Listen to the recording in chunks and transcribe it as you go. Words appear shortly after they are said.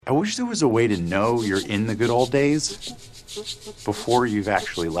I wish there was a way to know you're in the good old days before you've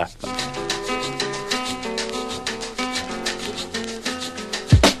actually left them.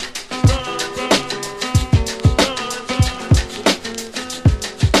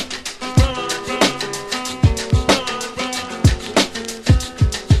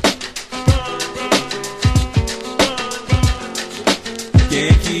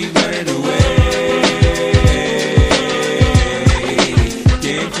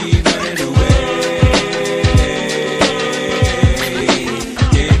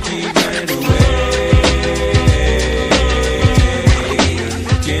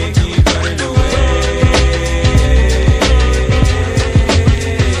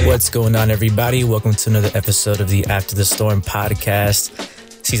 What's going on, everybody? Welcome to another episode of the After the Storm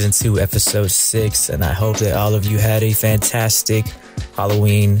podcast, season 2, episode 6. And I hope that all of you had a fantastic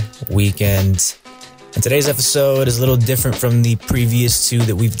Halloween weekend. And today's episode is a little different from the previous 2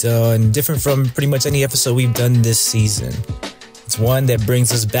 that we've done, different from pretty much any episode we've done this season. It's one that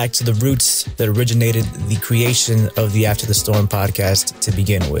brings us back to the roots that originated the creation of the After the Storm podcast to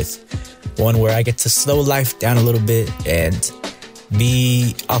begin with. One where I get to slow life down a little bit and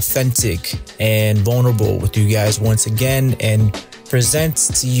be authentic and vulnerable with you guys once again and present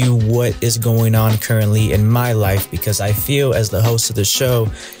to you what is going on currently in my life, because I feel, as the host of the show,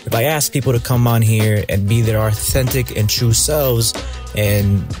 if I ask people to come on here and be their authentic and true selves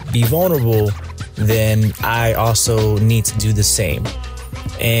and be vulnerable, then I also need to do the same.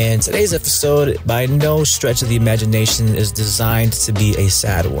 And today's episode, by no stretch of the imagination, is designed to be a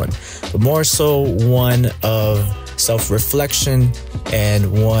sad one, but more so one of self-reflection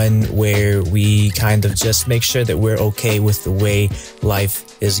and one where we kind of just make sure that we're okay with the way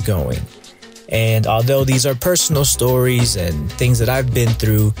life is going. And although these are personal stories and things that I've been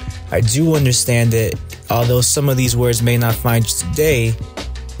through, I do understand that although some of these words may not find you today,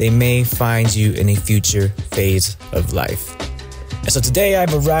 they may find you in a future phase of life. And so today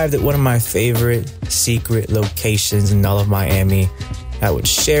I've arrived at one of my favorite secret locations in all of Miami. I would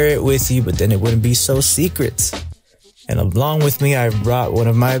share it with you, but then it wouldn't be so secret. And along with me, I brought one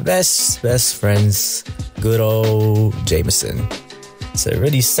of my best friends, good old Jameson, to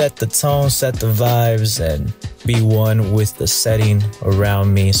really set the tone, set the vibes, and be one with the setting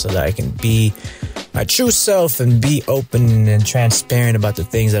around me so that I can be my true self and be open and transparent about the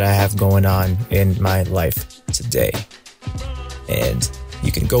things that I have going on in my life today. And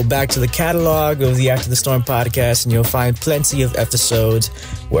you can go back to the catalog of the After the Storm podcast and you'll find plenty of episodes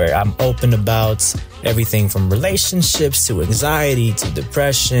where I'm open about everything from relationships to anxiety to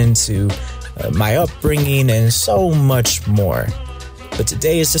depression to my upbringing and so much more. But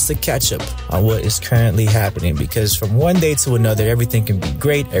today is just a catch up on what is currently happening, because from one day to another, everything can be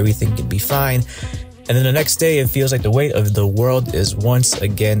great, everything can be fine. And then the next day, it feels like the weight of the world is once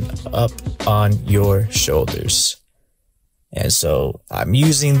again up on your shoulders. And so I'm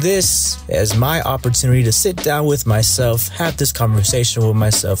using this as my opportunity to sit down with myself, have this conversation with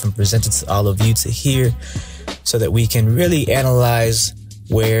myself, and present it to all of you to hear so that we can really analyze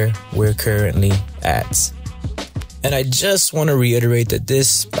where we're currently at. And I just want to reiterate that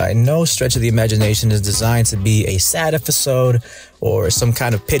this, by no stretch of the imagination, is designed to be a sad episode or some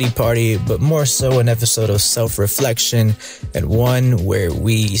kind of pity party, but more so an episode of self-reflection and one where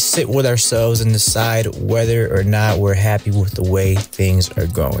we sit with ourselves and decide whether or not we're happy with the way things are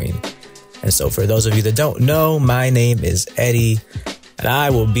going. And so for those of you that don't know, my name is Eddie, and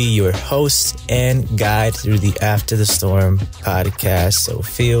I will be your host and guide through the After the Storm podcast. So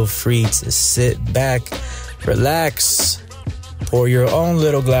feel free to sit back, relax, pour your own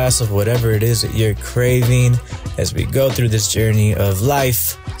little glass of whatever it is that you're craving as we go through this journey of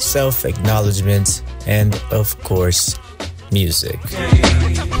life, self-acknowledgement, and of course, music.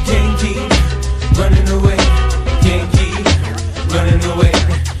 Can't keep running away. Can't keep running away.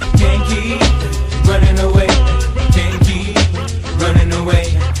 Can't keep running away. Can't keep running away.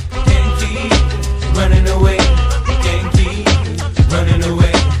 Can't keep running away. Can't keep running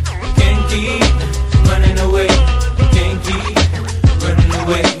away. Can't keep running away. Can't keep running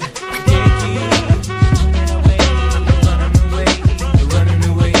away.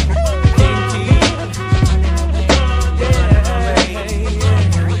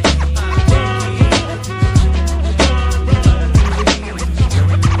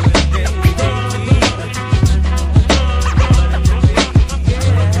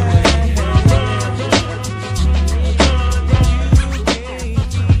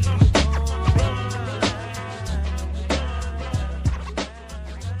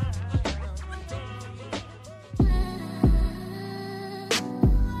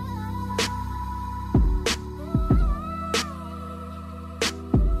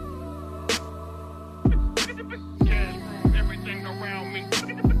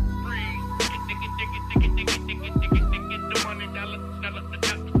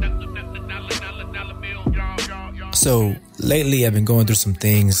 So lately I've been going through some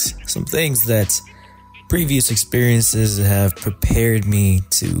things that previous experiences have prepared me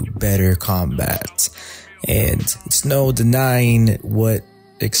to better combat. And it's no denying what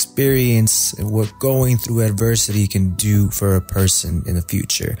experience and what going through adversity can do for a person in the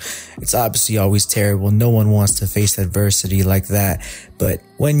future. It's obviously always terrible. No one wants to face adversity like that. But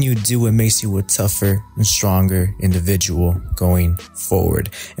when you do, it makes you a tougher and stronger individual going forward.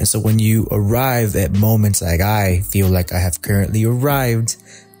 And so when you arrive at moments like I feel like I have currently arrived,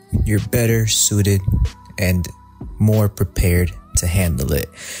 you're better suited and more prepared to handle it.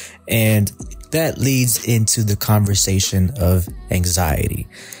 And that leads into the conversation of anxiety.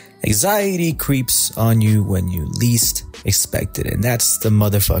 Anxiety creeps on you when you least expect it. And that's the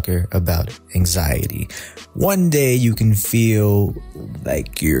motherfucker about anxiety. One day you can feel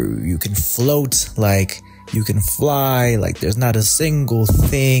like you can float, like you can fly, like there's not a single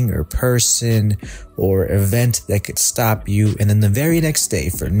thing or person or event that could stop you. And then the very next day,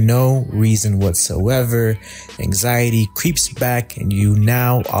 for no reason whatsoever, anxiety creeps back and you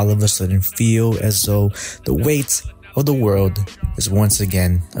now all of a sudden feel as though the weight of the world is once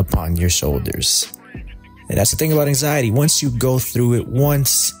again upon your shoulders. And that's the thing about anxiety. Once you go through it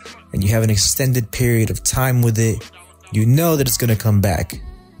once and you have an extended period of time with it, you know that it's going to come back.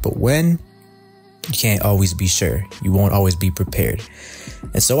 But when? You can't always be sure. You won't always be prepared.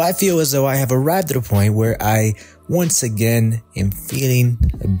 And so I feel as though I have arrived at a point where I once again am feeling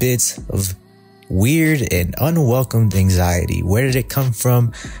a bit of weird and unwelcomed anxiety. Where did it come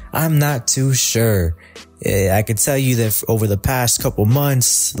from? I'm not too sure. I can tell you that over the past couple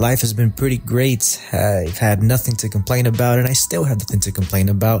months, life has been pretty great. I've had nothing to complain about, and I still have nothing to complain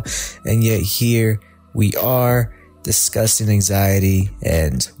about. And yet here we are, discussing anxiety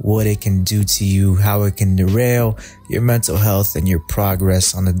and what it can do to you, how it can derail your mental health and your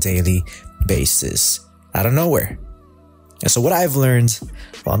progress on a daily basis out of nowhere. And so what I've learned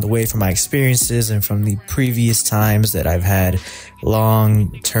along the way from my experiences and from the previous times that I've had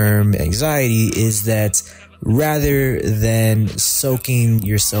long-term anxiety is that rather than soaking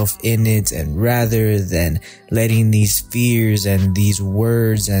yourself in it and rather than letting these fears and these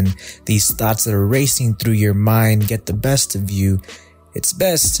words and these thoughts that are racing through your mind get the best of you, it's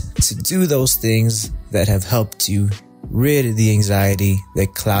best to do those things that have helped you rid the anxiety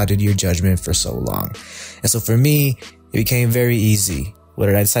that clouded your judgment for so long. And so for me, it became very easy. What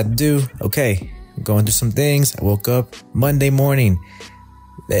did I decide to do? Okay, I'm going through some things. I woke up Monday morning.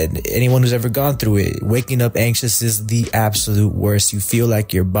 And anyone who's ever gone through it, waking up anxious is the absolute worst. You feel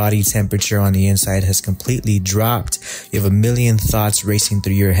like your body temperature on the inside has completely dropped. You have a million thoughts racing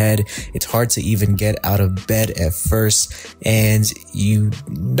through your head. It's hard to even get out of bed at first, and you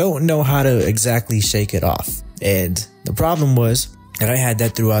don't know how to exactly shake it off. And the problem was that I had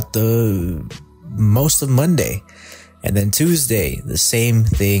that throughout the most of Monday. And then Tuesday, the same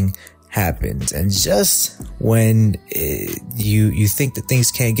thing happened. And just when you think that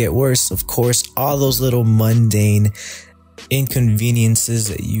things can't get worse, of course, all those little mundane inconveniences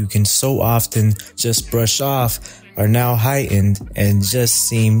that you can so often just brush off are now heightened and just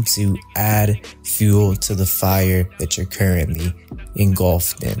seem to add fuel to the fire that you're currently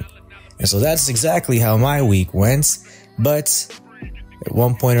engulfed in. And so that's exactly how my week went. But at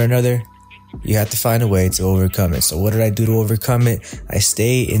one point or another, you have to find a way to overcome it. So what did I do to overcome it? I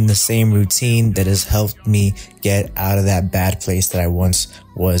stay in the same routine that has helped me get out of that bad place that I once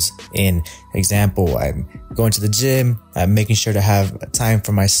was in. Example, I'm going to the gym. I'm making sure to have time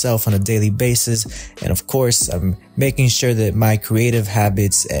for myself on a daily basis. And of course, I'm making sure that my creative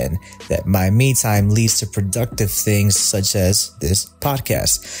habits and that my me time leads to productive things such as this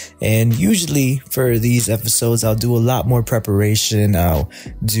podcast. And usually for these episodes, I'll do a lot more preparation. I'll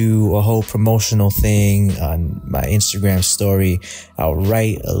do a whole promotional thing on my Instagram story. I'll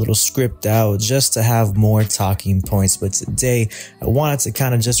write a little script out just to have more talking points. But today I wanted to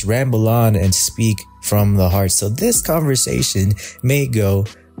kind of just ramble on and speak from the heart. So this conversation may go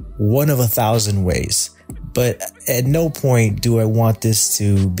one of 1,000 ways, but at no point do I want this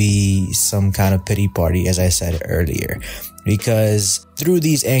to be some kind of pity party, as I said earlier, because through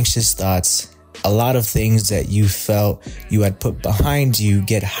these anxious thoughts, a lot of things that you felt you had put behind you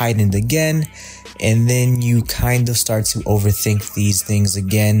get heightened again. And then you kind of start to overthink these things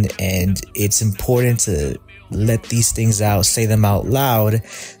again. And it's important to let these things out, say them out loud,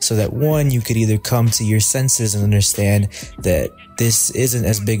 so that one, you could either come to your senses and understand that this isn't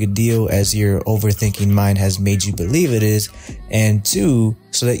as big a deal as your overthinking mind has made you believe it is, and two,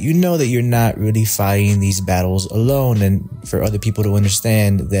 so that you know that you're not really fighting these battles alone, and for other people to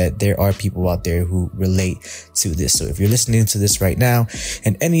understand that there are people out there who relate to this. So if you're listening to this right now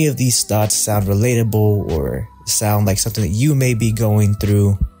and any of these thoughts sound relatable or sound like something that you may be going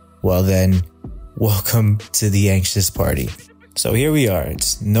through, well then, welcome to the anxious party. So here we are,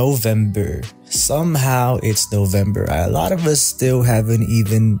 it's November. Somehow it's November. A lot of us still haven't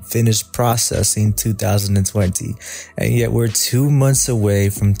even finished processing 2020, and yet we're 2 months away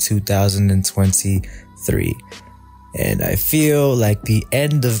from 2023. And I feel like the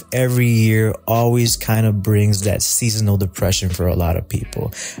end of every year always kind of brings that seasonal depression for a lot of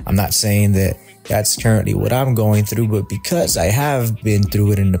people. I'm not saying that that's currently what I'm going through, but because I have been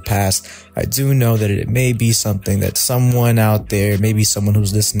through it in the past, I do know that it may be something that someone out there, maybe someone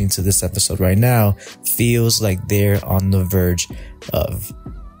who's listening to this episode right now, feels like they're on the verge of.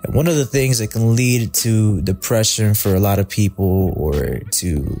 And one of the things that can lead to depression for a lot of people, or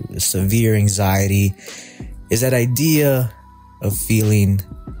to severe anxiety, is that idea of feeling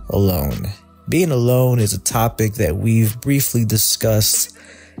alone. Being alone is a topic that we've briefly discussed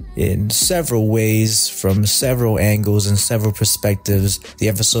in several ways, from several angles and several perspectives. The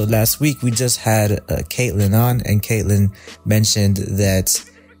episode last week, we just had Caitlin on, and Caitlin mentioned that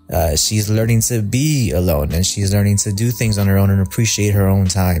she's learning to be alone, and she's learning to do things on her own and appreciate her own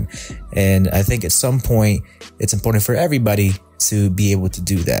time. And I think at some point, it's important for everybody to be able to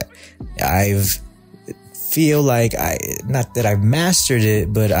do that. Feel like not that I've mastered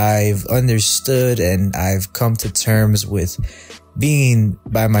it, but I've understood and I've come to terms with being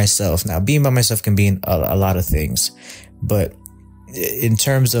by myself. Now, being by myself can be a lot of things, but in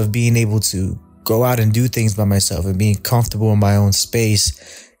terms of being able to go out and do things by myself and being comfortable in my own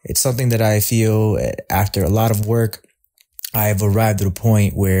space, it's something that I feel after a lot of work, I've arrived at a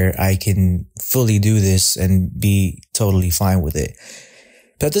point where I can fully do this and be totally fine with it.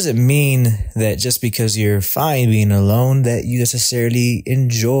 That doesn't mean that just because you're fine being alone, that you necessarily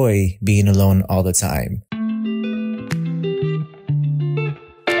enjoy being alone all the time.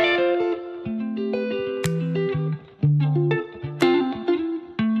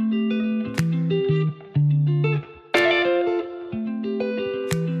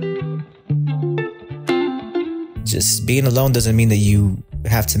 Just being alone doesn't mean that you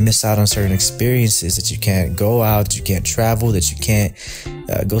have to miss out on certain experiences, that you can't go out, that you can't travel, that you can't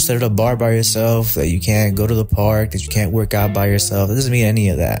go sit at a bar by yourself, that you can't go to the park, that you can't work out by yourself. It doesn't mean any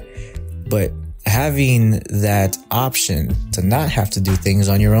of that. But having that option to not have to do things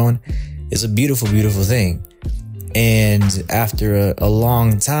on your own is a beautiful, beautiful thing. And after a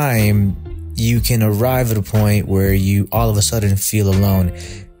long time, you can arrive at a point where you all of a sudden feel alone.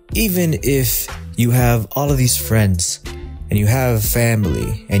 Even if you have all of these friends, and you have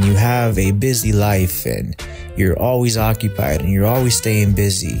family, and you have a busy life, and you're always occupied, and you're always staying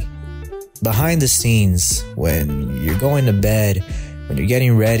busy. Behind the scenes, when you're going to bed, when you're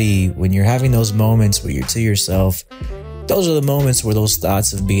getting ready, when you're having those moments where you're to yourself, those are the moments where those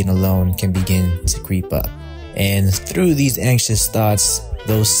thoughts of being alone can begin to creep up. And through these anxious thoughts,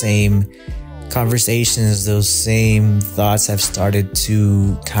 those same conversations, those same thoughts have started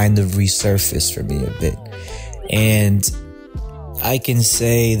to kind of resurface for me a bit. And I can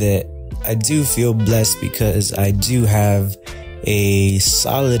say that I do feel blessed because I do have a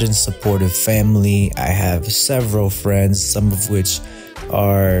solid and supportive family. I have several friends, some of which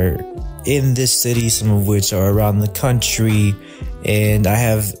are in this city, some of which are around the country, and I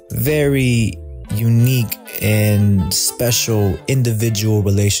have very unique and special individual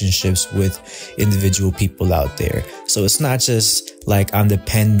relationships with individual people out there. So it's not just like I'm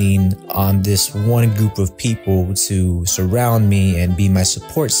depending on this one group of people to surround me and be my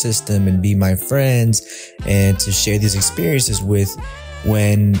support system and be my friends and to share these experiences with,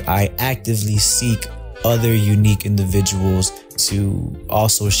 when I actively seek other unique individuals to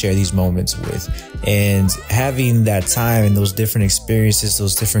also share these moments with. And having that time and those different experiences,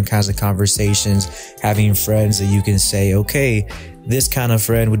 those different kinds of conversations, having friends that you can say, okay, this kind of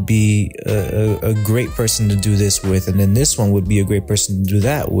friend would be a great person to do this with, and then this one would be a great person to do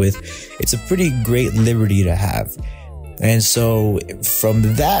that with. It's a pretty great liberty to have. And so from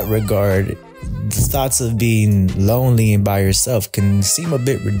that regard, the thoughts of being lonely and by yourself can seem a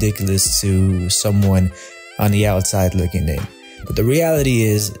bit ridiculous to someone on the outside looking in. But the reality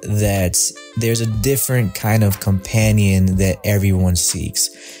is that there's a different kind of companion that everyone seeks.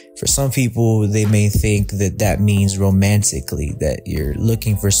 For some people, they may think that that means romantically, that you're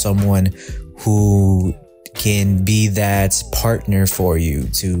looking for someone who can be that partner for you,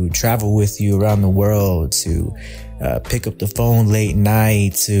 to travel with you around the world, to pick up the phone late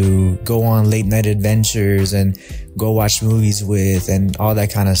night, to go on late night adventures and go watch movies with, and all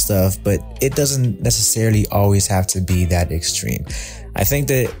that kind of stuff. But it doesn't necessarily always have to be that extreme. I think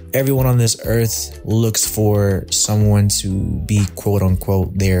that everyone on this earth looks for someone to be quote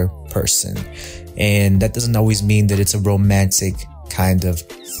unquote their person. And that doesn't always mean that it's a romantic kind of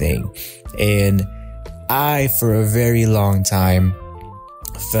thing. And I, for a very long time,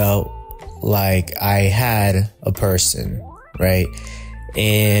 felt like I had a person, right?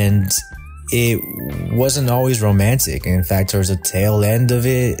 And it wasn't always romantic. In fact, towards the tail end of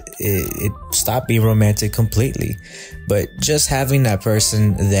it stopped being romantic completely. But just having that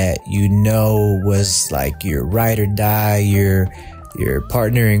person that you know was like your ride or die, your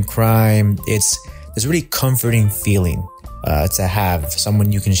partner in crime, it's a really comforting feeling to have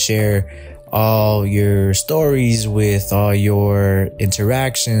someone you can share all your stories with, all your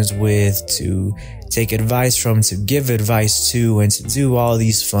interactions with, to take advice from, to give advice to, and to do all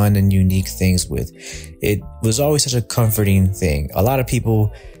these fun and unique things with. It was always such a comforting thing. A lot of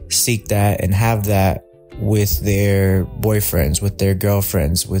people seek that and have that with their boyfriends, with their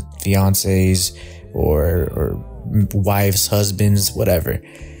girlfriends, with fiancés or wives, husbands, whatever.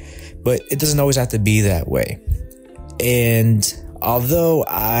 But it doesn't always have to be that way. And although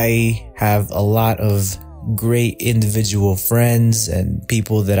I have a lot of great individual friends and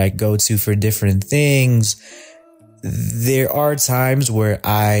people that I go to for different things, there are times where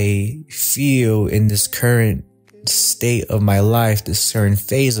I feel in this current state of my life, this current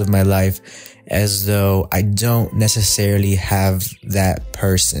phase of my life, as though I don't necessarily have that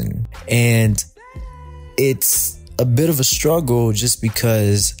person. And it's a bit of a struggle just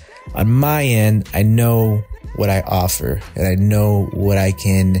because on my end, I know what I offer and I know what I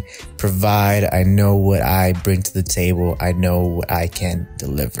can provide. I know what I bring to the table. I know what I can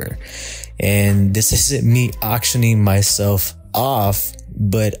deliver. And this isn't me auctioning myself off,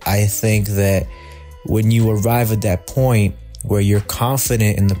 but I think that when you arrive at that point where you're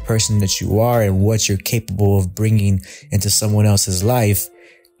confident in the person that you are and what you're capable of bringing into someone else's life,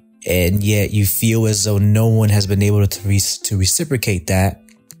 and yet you feel as though no one has been able to reciprocate that,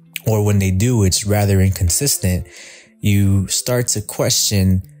 or when they do, it's rather inconsistent, you start to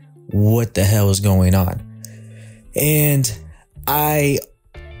question what the hell is going on. And I,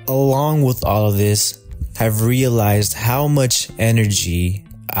 along with all of this, have realized how much energy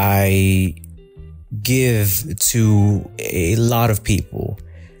I give to a lot of people.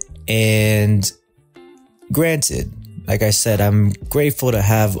 And granted, like I said, I'm grateful to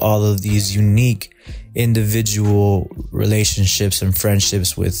have all of these unique individual relationships and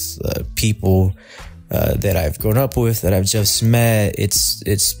friendships with people that I've grown up with, that I've just met.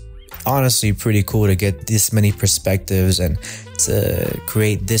 It's honestly pretty cool to get this many perspectives and to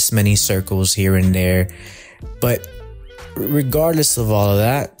create this many circles here and there. But regardless of all of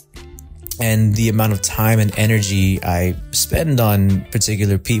that, and the amount of time and energy I spend on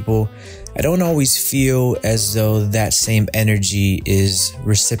particular people, I don't always feel as though that same energy is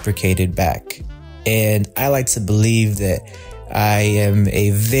reciprocated back. And I like to believe that I am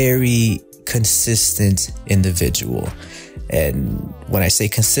a very consistent individual. And when I say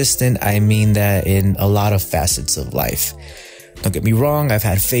consistent, I mean that in a lot of facets of life. Don't get me wrong, I've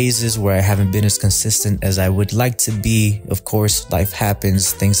had phases where I haven't been as consistent as I would like to be. Of course, life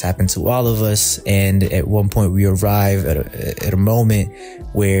happens, things happen to all of us. And at one point we arrive at a moment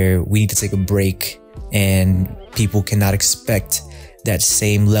where we need to take a break, and people cannot expect that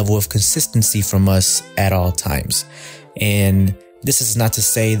same level of consistency from us at all times. And this is not to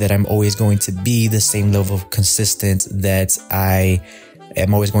say that I'm always going to be the same level of consistent, that I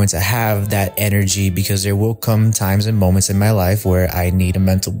am always going to have that energy, because there will come times and moments in my life where I need a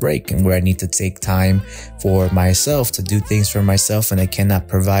mental break and where I need to take time for myself, to do things for myself, and I cannot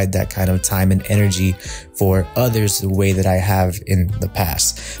provide that kind of time and energy for others the way that I have in the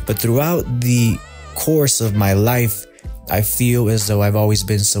past. But throughout the course of my life, I feel as though I've always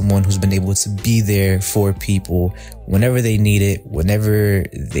been someone who's been able to be there for people whenever they need it, whenever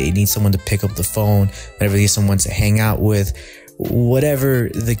they need someone to pick up the phone, whenever they need someone to hang out with, whatever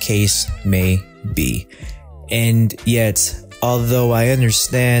the case may be. And yet, although I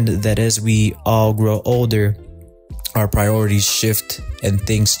understand that as we all grow older, our priorities shift and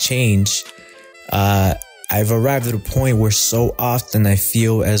things change, I've arrived at a point where so often I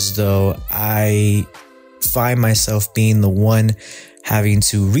feel as though I find myself being the one having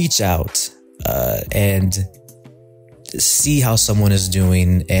to reach out and see how someone is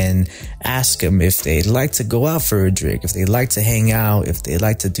doing and ask them if they'd like to go out for a drink, if they'd like to hang out, if they'd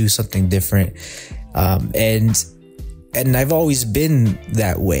like to do something different. And I've always been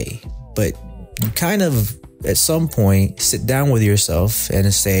that way, but you kind of at some point sit down with yourself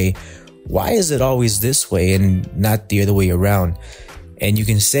and say, why is it always this way and not the other way around? And you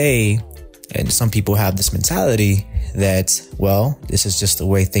can say, and some people have this mentality that, well, this is just the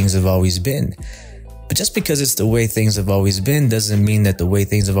way things have always been. But just because it's the way things have always been doesn't mean that the way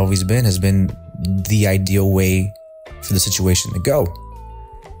things have always been has been the ideal way for the situation to go.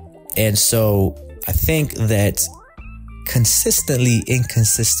 And so I think that consistently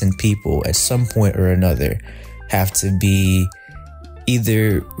inconsistent people at some point or another have to be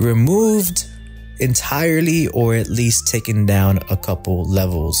either removed entirely or at least taken down a couple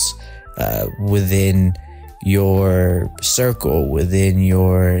levels within your circle, within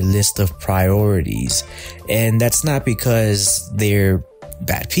your list of priorities. And that's not because they're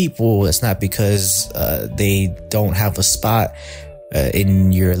bad people. It's not because they don't have a spot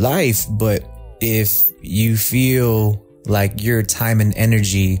in your life. But if you feel like your time and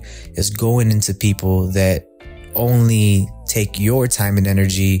energy is going into people that only take your time and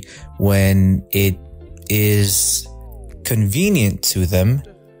energy when it is convenient to them,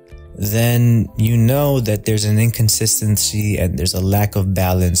 then you know that there's an inconsistency and there's a lack of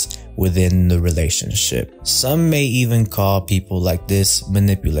balance within the relationship. Some may even call people like this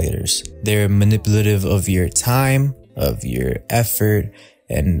manipulators. They're manipulative of your time, of your effort,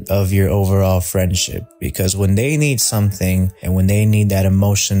 and of your overall friendship, because when they need something and when they need that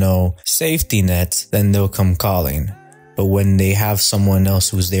emotional safety net, then they'll come calling. But when they have someone else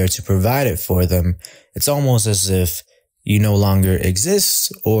who's there to provide it for them, it's almost as if you no longer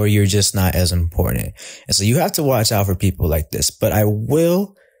exist or you're just not as important. And so you have to watch out for people like this. But I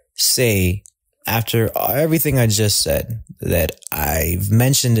will say, after everything I just said, that I've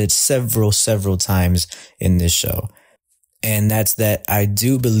mentioned it several times in this show. And that's that I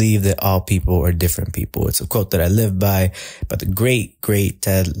do believe that all people are different people. It's a quote that I live by the great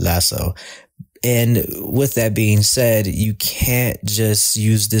Ted Lasso. And with that being said, you can't just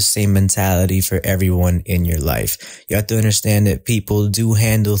use this same mentality for everyone in your life. You have to understand that people do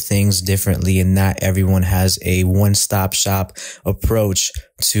handle things differently, and not everyone has a one-stop shop approach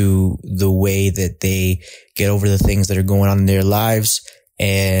to the way that they get over the things that are going on in their lives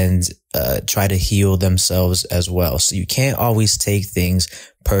and try to heal themselves as well. So you can't always take things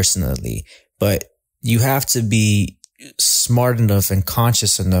personally, but you have to be smart enough and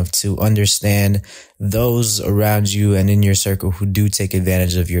conscious enough to understand those around you and in your circle who do take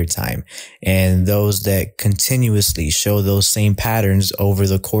advantage of your time, and those that continuously show those same patterns over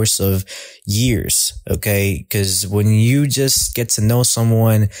the course of years. Okay. Because when you just get to know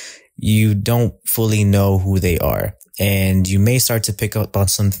someone, you don't fully know who they are, and you may start to pick up on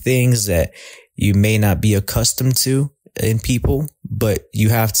some things that you may not be accustomed to in people, but you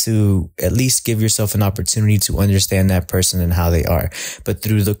have to at least give yourself an opportunity to understand that person and how they are. But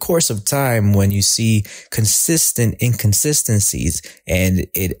through the course of time, when you see consistent inconsistencies and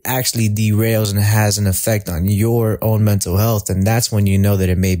it actually derails and has an effect on your own mental health, and that's when you know that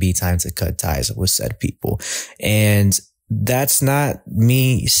it may be time to cut ties with said people. And that's not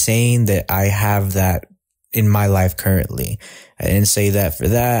me saying that I have that in my life currently. I didn't say that for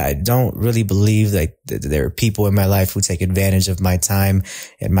that. I don't really believe that there are people in my life who take advantage of my time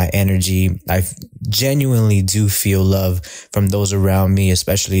and my energy. I genuinely do feel love from those around me,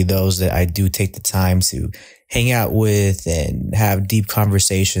 especially those that I do take the time to hang out with and have deep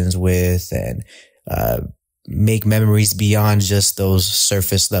conversations with, and make memories beyond just those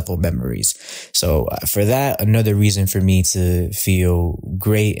surface level memories. So for that, another reason for me to feel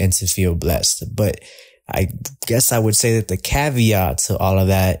great and to feel blessed. But I guess I would say that the caveat to all of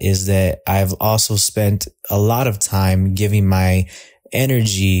that is that I've also spent a lot of time giving my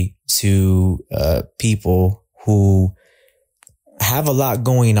energy to people who have a lot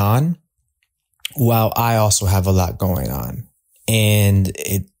going on while I also have a lot going on. And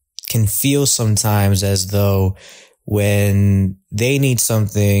it can feel sometimes as though when they need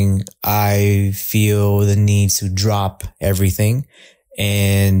something, I feel the need to drop everything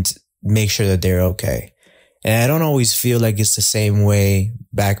and make sure that they're okay. And I don't always feel like it's the same way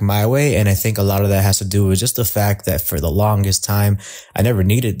back my way. And I think a lot of that has to do with just the fact that for the longest time, I never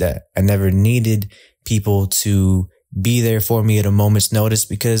needed that. I never needed people to be there for me at a moment's notice,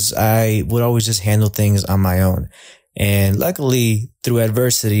 because I would always just handle things on my own. And luckily, through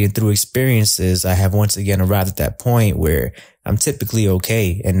adversity and through experiences, I have once again arrived at that point where I'm typically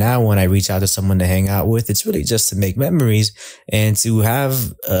okay. And now when I reach out to someone to hang out with, it's really just to make memories and to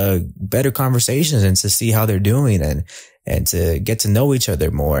have better conversations and to see how they're doing, and to get to know each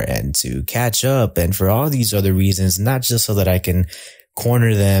other more and to catch up, and for all these other reasons, not just so that I can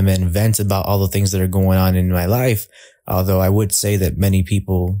corner them and vent about all the things that are going on in my life. Although I would say that many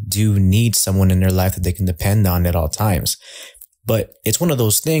people do need someone in their life that they can depend on at all times. But it's one of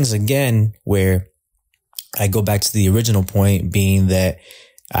those things, again, where I go back to the original point, being that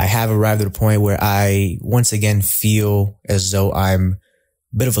I have arrived at a point where I once again feel as though I'm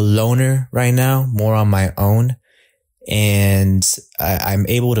a bit of a loner right now, more on my own. And I'm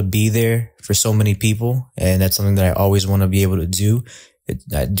able to be there for so many people. And that's something that I always want to be able to do.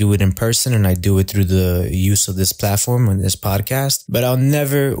 I do it in person, and I do it through the use of this platform and this podcast. But I'll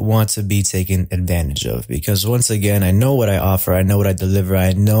never want to be taken advantage of, because once again, I know what I offer. I know what I deliver.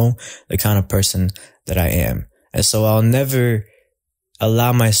 I know the kind of person that I am. And so I'll never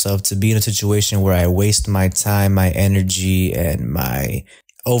allow myself to be in a situation where I waste my time, my energy, and my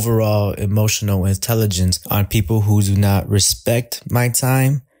overall emotional intelligence on people who do not respect my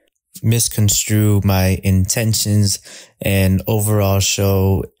time, misconstrue my intentions, and overall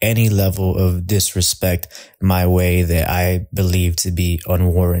show any level of disrespect my way that I believe to be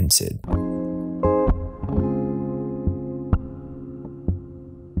unwarranted.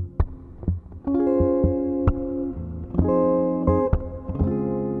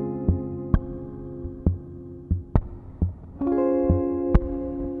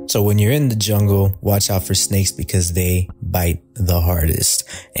 So when you're in the jungle, watch out for snakes, because they bite the hardest.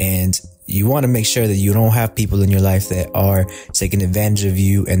 And you want to make sure that you don't have people in your life that are taking advantage of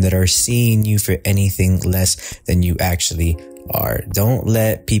you and that are seeing you for anything less than you actually are. Don't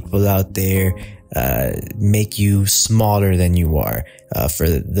let people out there make you smaller than you are. For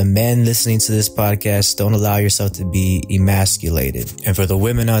the men listening to this podcast, don't allow yourself to be emasculated. And for the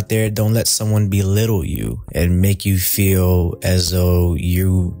women out there, don't let someone belittle you and make you feel as though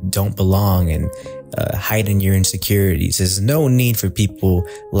you don't belong and heighten your insecurities. There's no need for people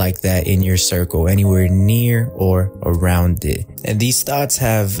like that in your circle, anywhere near or around it. And these thoughts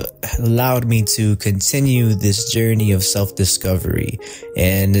have allowed me to continue this journey of self-discovery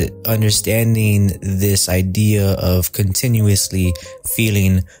and understanding this idea of continuously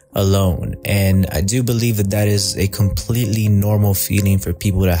feeling alone. And I do believe that that is a completely normal feeling for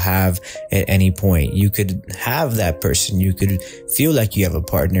people to have at any point. You could have that person, you could feel like you have a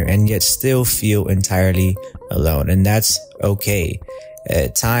partner, and yet still feel entirely alone. And that's okay.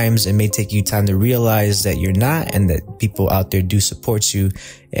 At times, it may take you time to realize that you're not, and that people out there do support you,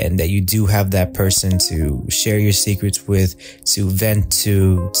 and that you do have that person to share your secrets with, to vent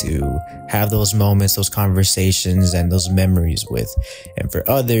to have those moments, those conversations, and those memories with. And for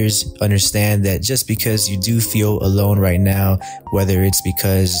others, understand that just because you do feel alone right now, whether it's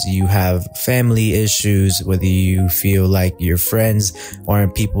because you have family issues, whether you feel like your friends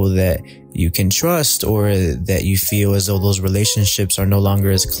aren't people that you can trust, or that you feel as though those relationships are no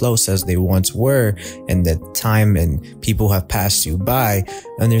longer as close as they once were, and that time and people have passed you by,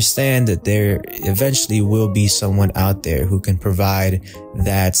 understand that there eventually will be someone out there who can provide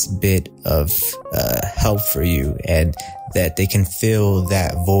that bit of help for you, and that they can fill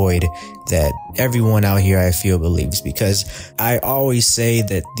that void that everyone out here, I feel, believes. Because I always say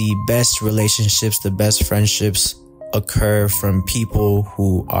that the best relationships, the best friendships occur from people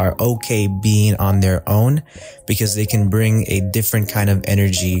who are okay being on their own, because they can bring a different kind of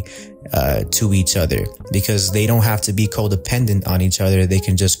energy to each other, because they don't have to be codependent on each other. They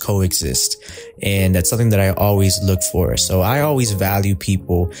can just coexist. And that's something that I always look for. So I always value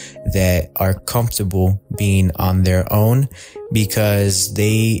people that are comfortable being on their own, because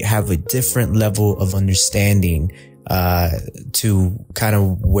they have a different level of understanding to kind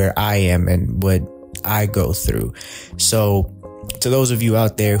of where I am and what I go through. So to those of you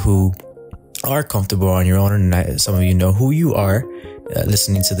out there who are comfortable on your own, and some of you know who you are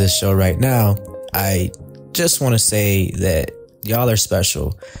listening to this show right now, I just want to say that y'all are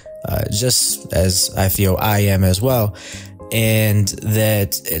special, just as I feel I am as well. And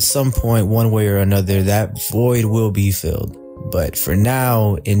that at some point, one way or another, that void will be filled. But for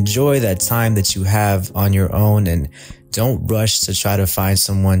now, enjoy that time that you have on your own, and don't rush to try to find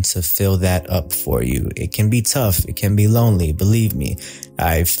someone to fill that up for you. It can be tough. It can be lonely. Believe me,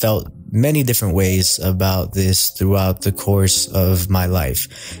 I've felt many different ways about this throughout the course of my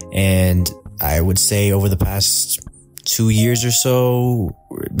life. And I would say over the past 2 years or so,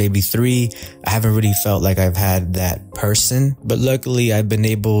 maybe 3, I haven't really felt like I've had that person. But luckily, I've been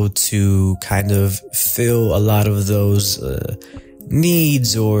able to kind of fill a lot of those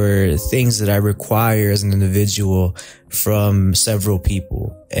needs or things that I require as an individual from several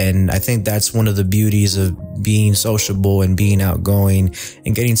people. And I think that's one of the beauties of being sociable and being outgoing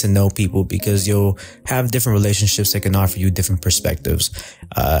and getting to know people, because you'll have different relationships that can offer you different perspectives.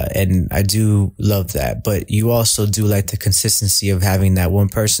 And I do love that. But you also do like the consistency of having that one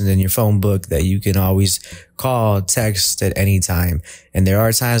person in your phone book that you can always call, text at any time. And there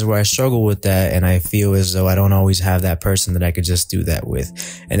are times where I struggle with that, and I feel as though I don't always have that person that I could just do that with.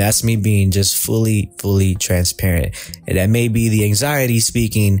 And that's me being just fully transparent. And that may be the anxiety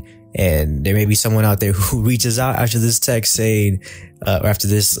speaking, and there may be someone out there who reaches out after this text saying, or after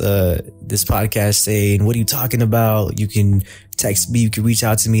this podcast saying, what are you talking about? You can text me, you can reach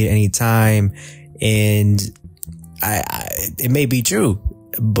out to me at any time. And it may be true,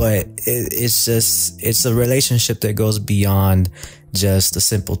 but it's a relationship that goes beyond just a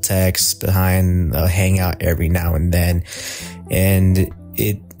simple text, behind a hangout every now and then. And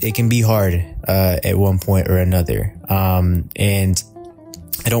it can be hard, at one point or another. And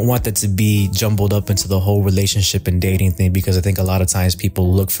I don't want that to be jumbled up into the whole relationship and dating thing, because I think a lot of times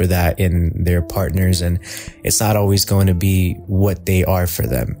people look for that in their partners, and it's not always going to be what they are for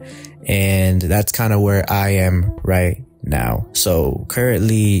them. And that's kind of where I am right now. So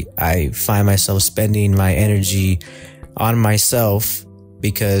currently I find myself spending my energy on myself,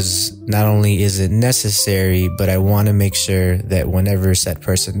 because not only is it necessary, but I want to make sure that whenever said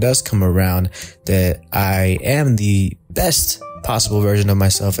person does come around, that I am the best possible version of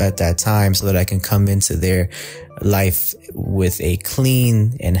myself at that time, so that I can come into their life with a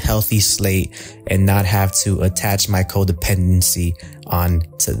clean and healthy slate and not have to attach my codependency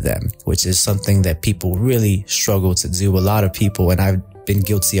onto them, which is something that people really struggle to do. A lot of people, and I've been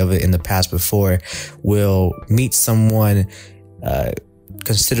guilty of it in the past before, will meet someone,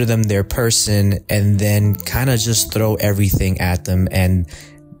 consider them their person, and then kind of just throw everything at them and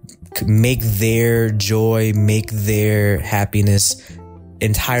make their joy, make their happiness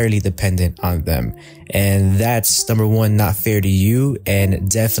entirely dependent on them. And that's, number one, not fair to you, and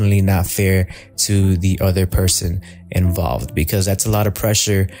definitely not fair to the other person involved, because that's a lot of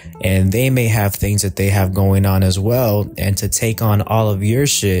pressure, and they may have things that they have going on as well. And to take on all of your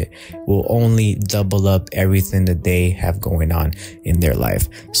shit will only double up everything that they have going on in their life.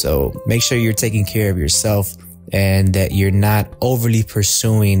 So make sure you're taking care of yourself, and that you're not overly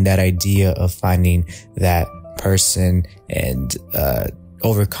pursuing that idea of finding that person and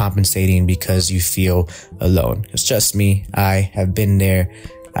overcompensating because you feel alone. It's just me. I have been there.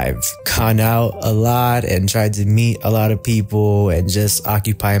 I've gone out a lot and tried to meet a lot of people and just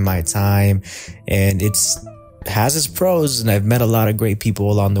occupy my time. And has its pros, and I've met a lot of great people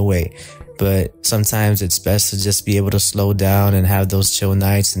along the way. But sometimes it's best to just be able to slow down and have those chill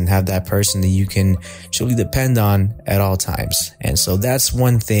nights and have that person that you can truly depend on at all times. And so that's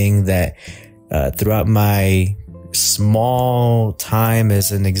one thing that throughout my small time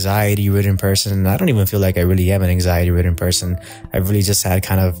as an anxiety-ridden person, and I don't even feel like I really am an anxiety-ridden person. I've really just had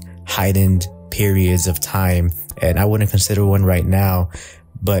kind of heightened periods of time, and I wouldn't consider one right now.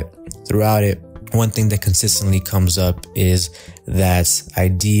 But throughout it, one thing that consistently comes up is that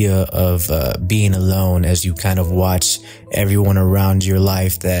idea of being alone, as you kind of watch everyone around your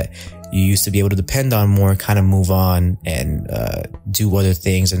life that you used to be able to depend on more kind of move on and do other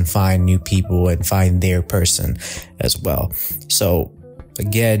things and find new people and find their person as well. So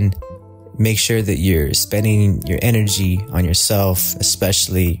again, make sure that you're spending your energy on yourself,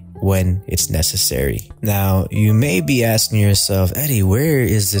 especially when it's necessary. Now, you may be asking yourself, Eddie, where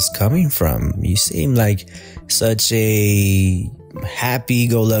is this coming from? You seem like such a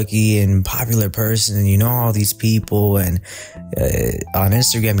happy-go-lucky and popular person, and you know all these people, and on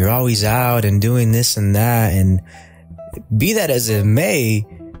Instagram you're always out and doing this and that. And be that as it may,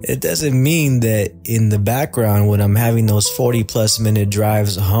 it doesn't mean that in the background, when I'm having those 40+ minute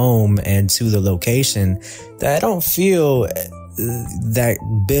drives home and to the location, that I don't feel that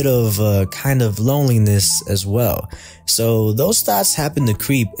bit of kind of loneliness as well. So those thoughts happen to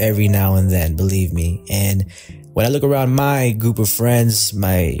creep every now and then, believe me. And when I look around my group of friends,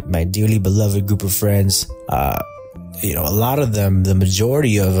 my dearly beloved group of friends, a lot of them, the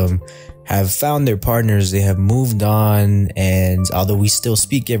majority of them, have found their partners. They have moved on, and although we still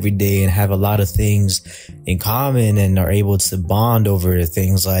speak every day and have a lot of things in common and are able to bond over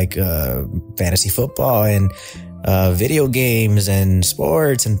things like fantasy football and video games and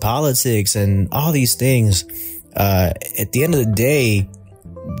sports and politics and all these things, at the end of the day,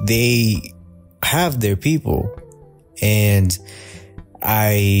 they have their people. And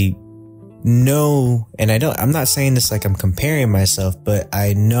I know, and I'm not saying this like I'm comparing myself, but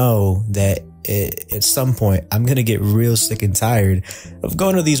I know that at some point I'm going to get real sick and tired of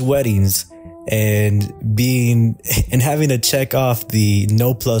going to these weddings and having to check off the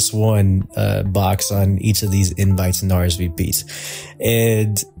no +1 box on each of these invites and RSVPs.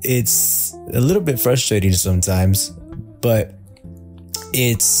 And it's a little bit frustrating sometimes, but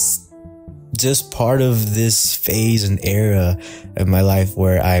it's just part of this phase and era of my life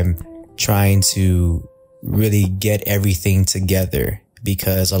where I'm trying to really get everything together,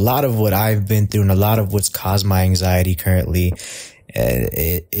 because a lot of what I've been through and a lot of what's caused my anxiety currently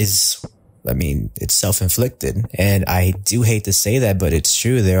it's self-inflicted. And I do hate to say that, but it's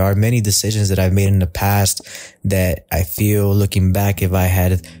true. There are many decisions that I've made in the past that I feel, looking back, if I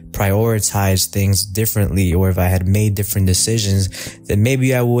had prioritized things differently, or if I had made different decisions, then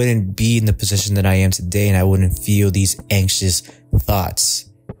maybe I wouldn't be in the position that I am today, and I wouldn't feel these anxious thoughts.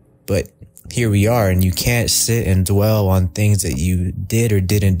 But here we are, and you can't sit and dwell on things that you did or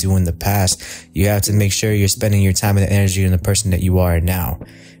didn't do in the past. You have to make sure you're spending your time and energy on the person that you are now.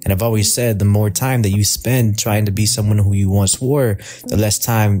 And I've always said, the more time that you spend trying to be someone who you once were, the less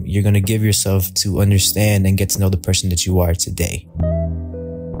time you're going to give yourself to understand and get to know the person that you are today.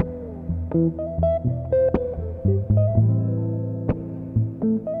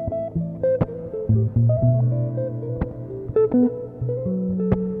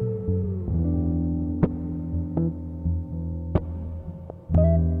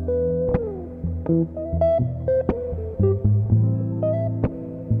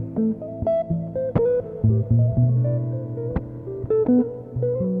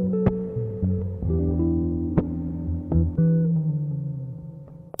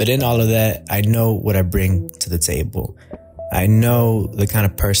 But in all of that, I know what I bring to the table. I know the kind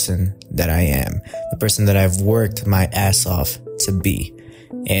of person that I am, the person that I've worked my ass off to be.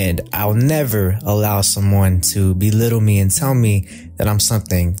 And I'll never allow someone to belittle me and tell me that I'm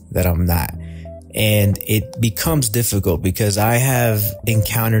something that I'm not. And it becomes difficult because I have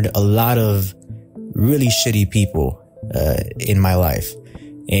encountered a lot of really shitty people in my life.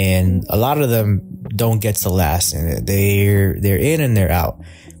 And a lot of them don't get to last, and they're in and they're out.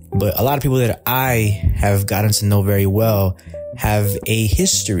 But a lot of people that I have gotten to know very well have a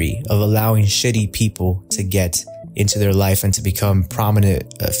history of allowing shitty people to get into their life and to become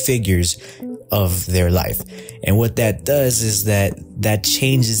prominent figures of their life. And what that does is that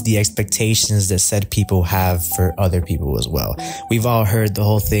changes the expectations that said people have for other people as well. We've all heard the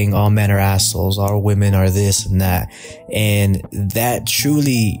whole thing, all men are assholes, all women are this and that. And that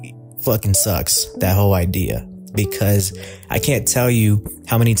truly fucking sucks, that whole idea. Because I can't tell you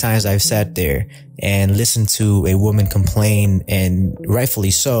how many times I've sat there and listened to a woman complain, and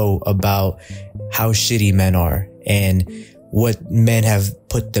rightfully so, about how shitty men are and what men have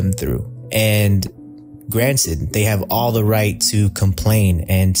put them through. And granted, they have all the right to complain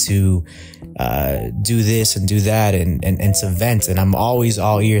and to do this and do that and to vent. And I'm always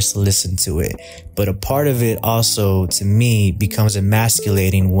all ears to listen to it. But a part of it also, to me, becomes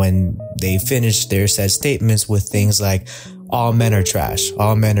emasculating when they finish their said statements with things like, all men are trash,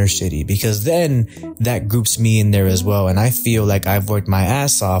 all men are shitty, because then that groups me in there as well. And I feel like I've worked my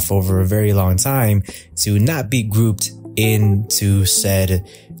ass off over a very long time to not be grouped into said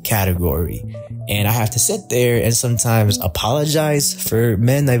category. And I have to sit there and sometimes apologize for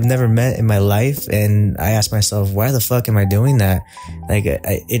men I've never met in my life. And I ask myself, why the fuck am I doing that? Like,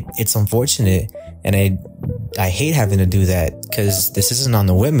 it's unfortunate. And I hate having to do that, because this isn't on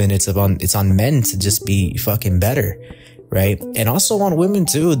the women. It's on men to just be fucking better. Right. And also on women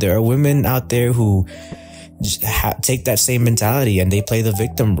too. There are women out there who take that same mentality and they play the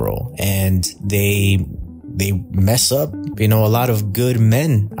victim role, and they mess up, a lot of good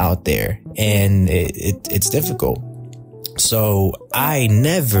men out there, and it's difficult. So I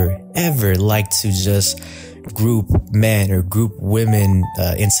never, ever like to just group men or group women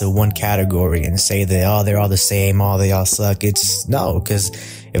into one category and say that, they're all the same, they all suck. It's no, because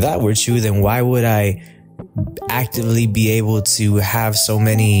if that were true, then why would I actively be able to have so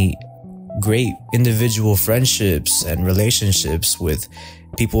many great individual friendships and relationships with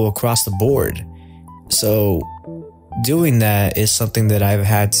people across the board? So doing that is something that I've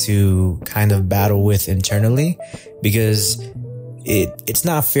had to kind of battle with internally, because it's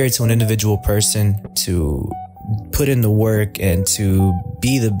not fair to an individual person to put in the work and to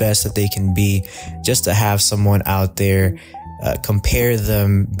be the best that they can be just to have someone out there compare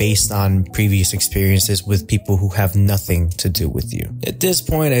them based on previous experiences with people who have nothing to do with you. At this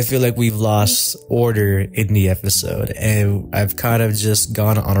point, I feel like we've lost order in the episode, and I've kind of just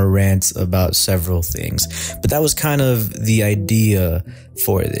gone on a rant about several things. But that was kind of the idea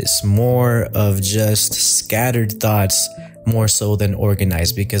for this, more of just scattered thoughts, more so than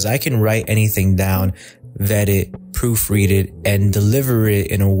organized, because I can write anything down vet it, proofread it, and deliver it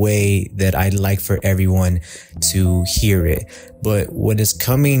in a way that I'd like for everyone to hear it. But when it's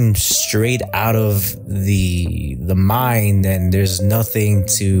coming straight out of the mind and there's nothing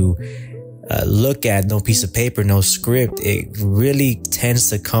to look at, no piece of paper, no script, it really tends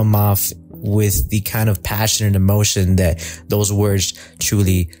to come off with the kind of passion and emotion that those words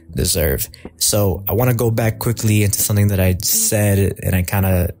truly deserve. So I want to go back quickly into something that I said and I kind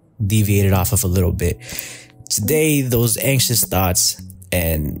of deviated off of a little bit. Today, those anxious thoughts,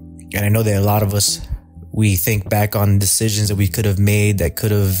 and I know that a lot of us, we think back on decisions that we could have made that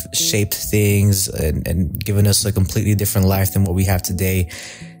could have shaped things and given us a completely different life than what we have today.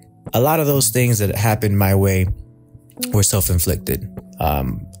 A lot of those things that happened my way were self-inflicted.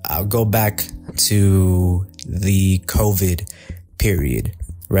 I'll go back to the COVID period,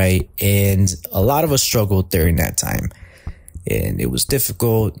 right? And a lot of us struggled during that time. And it was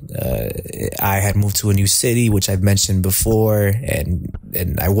difficult. I had moved to a new city, which I've mentioned before, and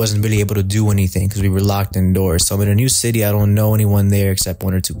I wasn't really able to do anything because we were locked indoors. So I'm in a new city. I don't know anyone there except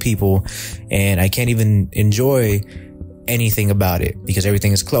one or two people, and I can't even enjoy anything about it because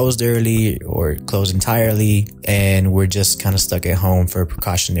everything is closed early or closed entirely, and we're just kind of stuck at home for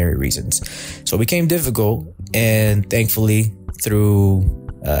precautionary reasons. So it became difficult, and thankfully through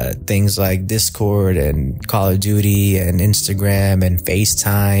things like Discord and Call of Duty and Instagram and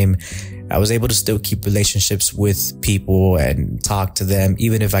FaceTime, I was able to still keep relationships with people and talk to them,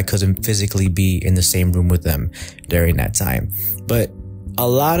 even if I couldn't physically be in the same room with them during that time. But a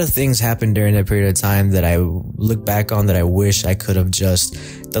lot of things happened during that period of time that I look back on that I wish I could have just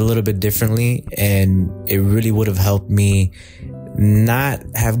done a little bit differently. And it really would have helped me not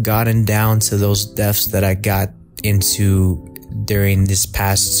have gotten down to those depths that I got into during this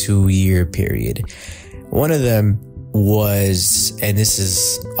past 2-year period. One of them was, and this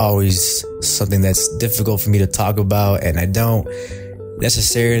is always something that's difficult for me to talk about, and I don't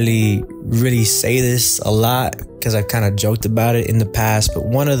necessarily really say this a lot because I've kind of joked about it in the past, but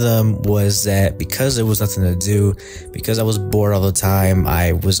one of them was that because there was nothing to do, because I was bored all the time,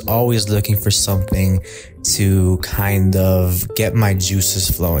 I was always looking for something to kind of get my juices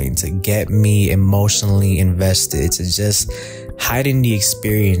flowing, to get me emotionally invested, to just heighten the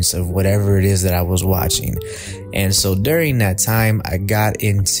experience of whatever it is that I was watching. And so during that time, I got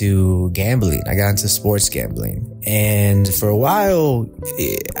into gambling. I got into sports gambling. And for a while,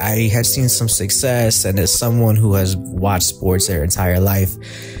 I had seen some success. And as someone who has watched sports their entire life,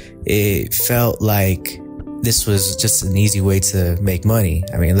 it felt like this was just an easy way to make money.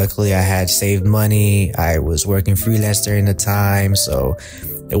 I mean, luckily I had saved money. I was working freelance during the time. So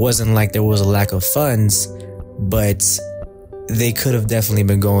it wasn't like there was a lack of funds, but they could have definitely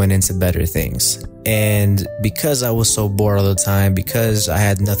been going into better things. And because I was so bored all the time, because I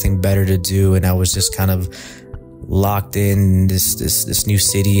had nothing better to do, and I was just kind of locked in this new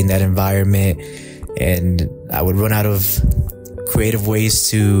city, in that environment, and I would run out of creative ways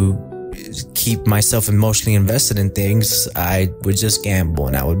to keep myself emotionally invested in things, I would just gamble,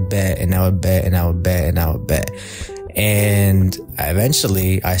 and I would bet, and I would bet, and I would bet, and I would bet. And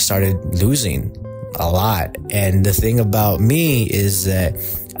eventually I started losing a lot. And the thing about me is that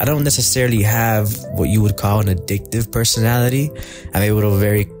I don't necessarily have what you would call an addictive personality. I'm able to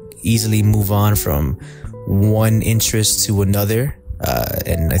very easily move on from one interest to another.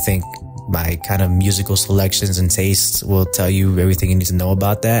 And I think my kind of musical selections and tastes will tell you everything you need to know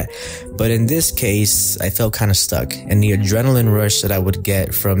about that. But in this case, I felt kind of stuck. And the adrenaline rush that I would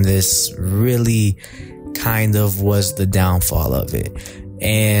get from this really kind of was the downfall of it.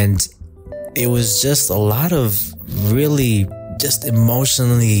 And it was just a lot of really just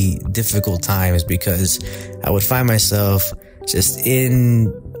emotionally difficult times because I would find myself just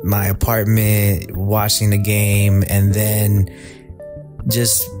in my apartment watching the game and then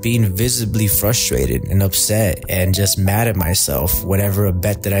just being visibly frustrated and upset and just mad at myself whenever a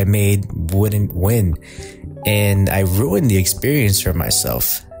bet that I made wouldn't win. And I ruined the experience for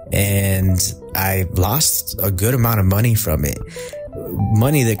myself, and I lost a good amount of money from it.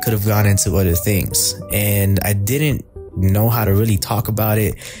 Money that could have gone into other things. And I didn't know how to really talk about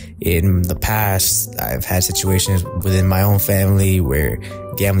it. In the past, I've had situations within my own family where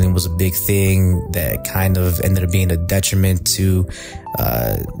gambling was a big thing that kind of ended up being a detriment to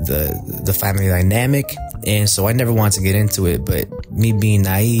the family dynamic. And so I never wanted to get into it, but me being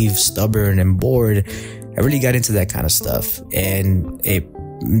naive, stubborn, and bored, I really got into that kind of stuff. And it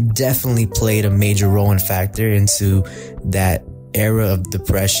definitely played a major role and factor into that era of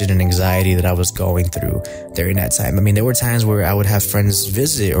depression and anxiety that I was going through during that time. I mean, there were times where I would have friends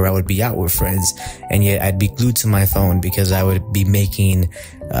visit or I would be out with friends, and yet I'd be glued to my phone because I would be making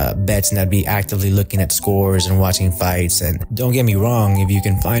bets and I'd be actively looking at scores and watching fights. And don't get me wrong, if you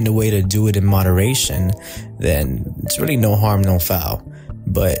can find a way to do it in moderation, then it's really no harm, no foul.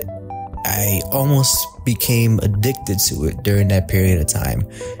 But I almost became addicted to it during that period of time.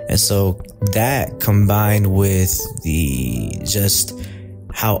 And so that combined with the just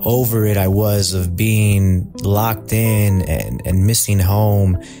how over it I was of being locked in and missing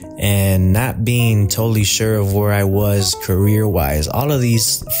home and not being totally sure of where I was career wise, all of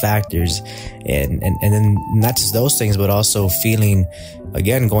these factors and then not just those things, but also feeling,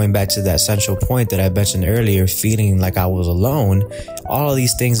 again, going back to that central point that I mentioned earlier, feeling like I was alone. All of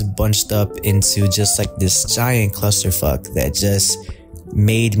these things bunched up into just like this giant clusterfuck that just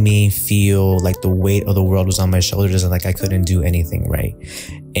made me feel like the weight of the world was on my shoulders and like I couldn't do anything right.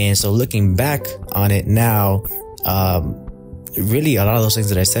 And so looking back on it now, really a lot of those things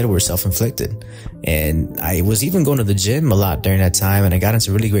that I said were self-inflicted. And I was even going to the gym a lot during that time, and I got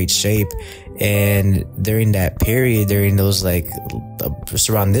into really great shape. And during that period, during those just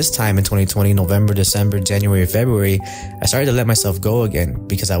around this time in 2020, November, December, January, February, I started to let myself go again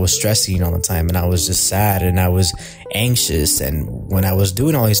because I was stressing all the time and I was just sad and I was anxious. And when I was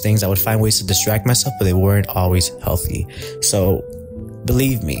doing all these things, I would find ways to distract myself, but they weren't always healthy. So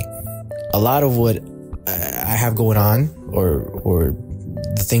believe me, a lot of what I have going on or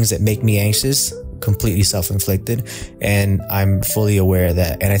the things that make me anxious, completely self-inflicted, and I'm fully aware of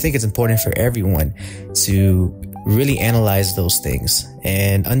that. And I think it's important for everyone to really analyze those things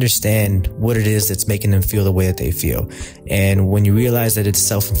and understand what it is that's making them feel the way that they feel. And when you realize that it's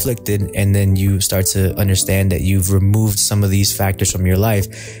self-inflicted, and then you start to understand that you've removed some of these factors from your life,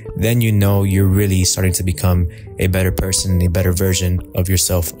 then you know you're really starting to become a better person, a better version of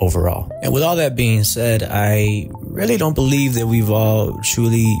yourself overall. And with all that being said, I really don't believe that we've all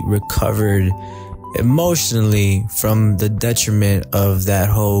truly recovered emotionally from the detriment of that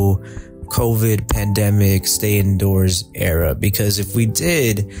whole COVID pandemic, stay indoors era. Because if we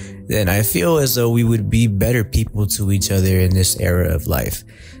did, then I feel as though we would be better people to each other in this era of life.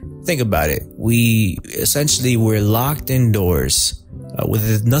 Think about it. We essentially were locked indoors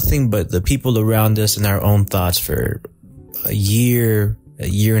with nothing but the people around us and our own thoughts for a year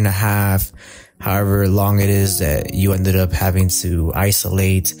and a half, however long it is that you ended up having to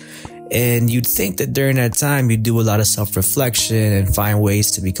isolate. And you'd think that during that time, you'd do a lot of self-reflection and find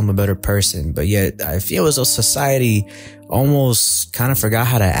ways to become a better person. But yet I feel as though society almost kind of forgot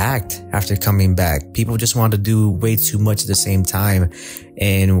how to act after coming back. People just want to do way too much at the same time.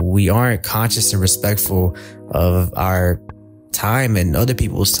 And we aren't conscious and respectful of our time and other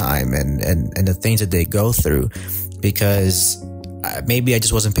people's time and the things that they go through. Because maybe I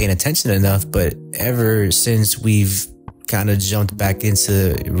just wasn't paying attention enough, but ever since we've kind of jumped back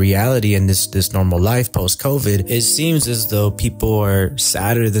into reality in this normal life post-COVID, it seems as though people are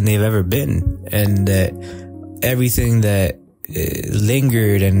sadder than they've ever been, and that everything that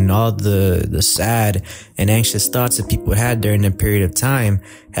lingered and all the sad and anxious thoughts that people had during that period of time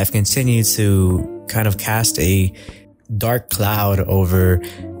have continued to kind of cast a dark cloud over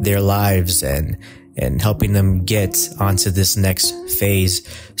their lives and helping them get onto this next phase.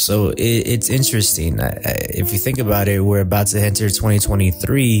 So it's interesting. If you think about it, we're about to enter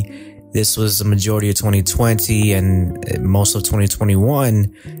 2023. This was the majority of 2020 and most of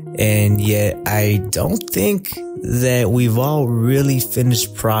 2021. And yet I don't think that we've all really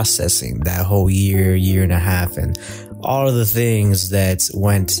finished processing that whole year and a half and all of the things that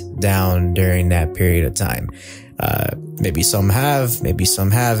went down during that period of time. Maybe some have, maybe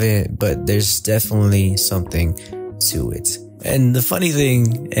some haven't, but there's definitely something to it. And the funny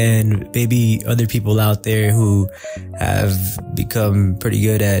thing, and maybe other people out there who have become pretty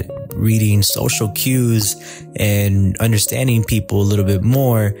good at reading social cues and understanding people a little bit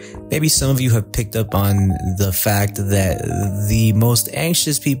more, maybe some of you have picked up on the fact that the most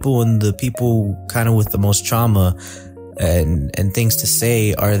anxious people and the people kind of with the most trauma and things to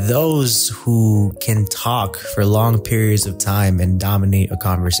say are those who can talk for long periods of time and dominate a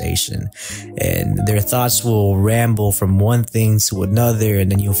conversation. And their thoughts will ramble from one thing to another,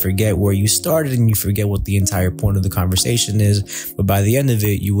 and then you'll forget where you started and you forget what the entire point of the conversation is. But by the end of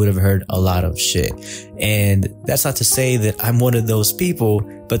it, you would have heard a lot of shit. And that's not to say that I'm one of those people,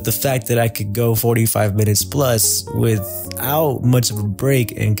 but the fact that I could go 45 minutes plus without much of a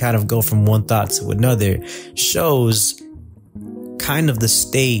break and kind of go from one thought to another shows kind of the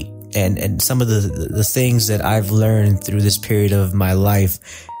state and some of the things that I've learned through this period of my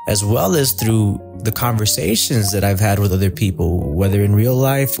life as well as through the conversations that I've had with other people, whether in real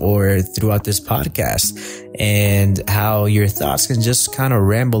life or throughout this podcast, and how your thoughts can just kind of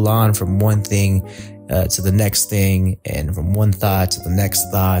ramble on from one thing to the next thing, and from one thought to the next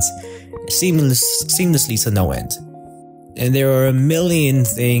thought, seamlessly to no end. And there are a million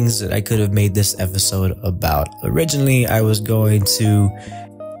things that I could have made this episode about. Originally, I was going to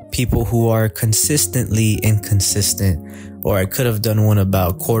people who are consistently inconsistent, or I could have done one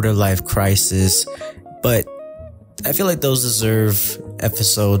about quarter life crisis, but I feel like those deserve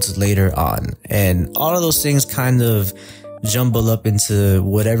episodes later on. And all of those things kind of jumble up into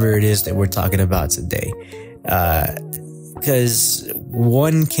whatever it is that we're talking about today. Because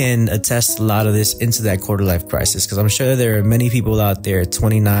one can attest a lot of this into that quarter life crisis, because I'm sure there are many people out there,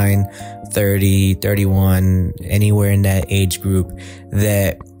 29, 30, 31, anywhere in that age group,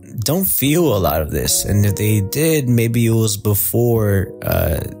 that don't feel a lot of this. And if they did, maybe it was before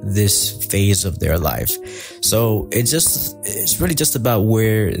this phase of their life. So it's really just about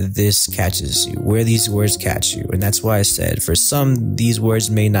where this catches you, where these words catch you. And that's why I said, for some, these words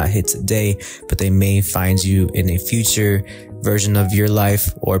may not hit today, but they may find you in a future version of your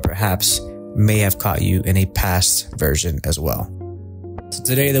life, or perhaps may have caught you in a past version as well. So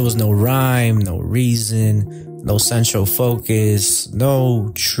today there was no rhyme, no reason, no central focus,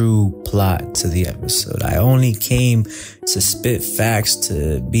 no true plot to the episode. I only came to spit facts,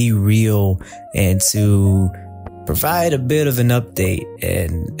 to be real, and to provide a bit of an update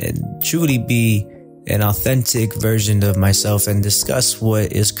and truly be an authentic version of myself and discuss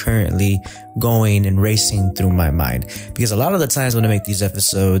what is currently going and racing through my mind. Because a lot of the times when I make these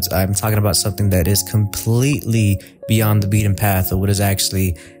episodes, I'm talking about something that is completely beyond the beaten path of what is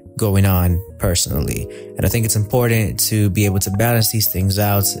actually going on personally. And I think it's important to be able to balance these things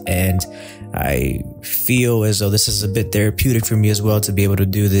out. And I feel as though this is a bit therapeutic for me as well to be able to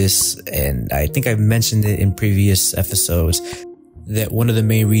do this. And I think I've mentioned it in previous episodes that one of the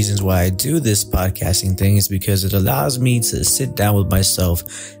main reasons why I do this podcasting thing is because it allows me to sit down with myself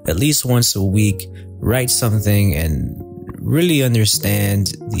at least once a week, write something, and really understand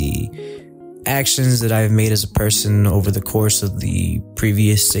the actions that I've made as a person over the course of the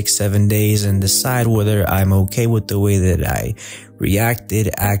previous 6-7 days, and decide whether I'm okay with the way that I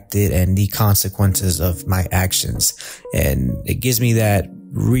reacted, acted, and the consequences of my actions. And it gives me that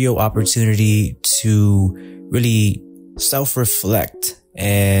real opportunity to really self-reflect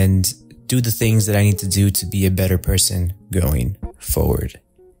and do the things that I need to do to be a better person going forward.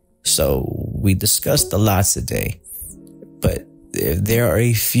 So we discussed a lot today, but there are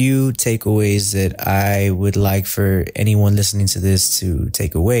a few takeaways that I would like for anyone listening to this to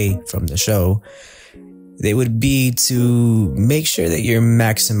take away from the show. They would be to make sure that you're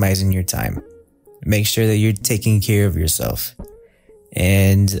maximizing your time. Make sure that you're taking care of yourself.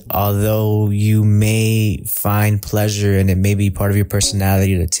 And although you may find pleasure and it may be part of your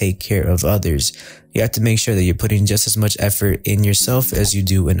personality to take care of others, you have to make sure that you're putting just as much effort in yourself as you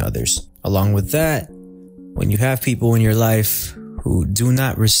do in others. Along with that, when you have people in your life who do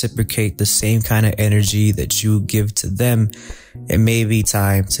not reciprocate the same kind of energy that you give to them, it may be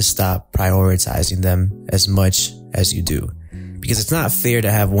time to stop prioritizing them as much as you do. Because it's not fair to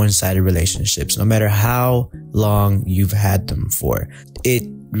have one-sided relationships, no matter how long you've had them for. It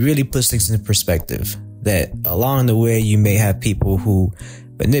really puts things into perspective that along the way, you may have people who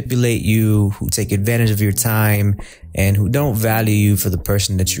manipulate you, who take advantage of your time, and who don't value you for the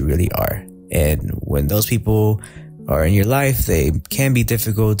person that you really are. And when those people are in your life, they can be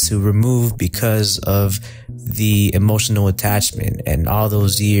difficult to remove because of the emotional attachment and all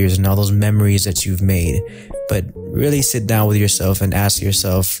those years and all those memories that you've made. But really sit down with yourself and ask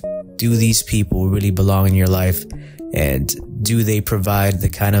yourself, do these people really belong in your life? And do they provide the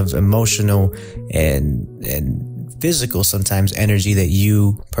kind of emotional and physical sometimes energy that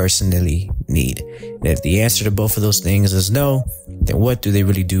you personally need? And if the answer to both of those things is no, then what do they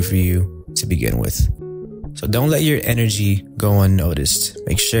really do for you to begin with? So don't let your energy go unnoticed.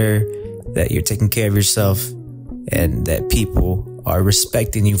 Make sure that you're taking care of yourself and that people are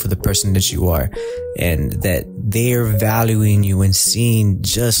respecting you for the person that you are, and that they're valuing you and seeing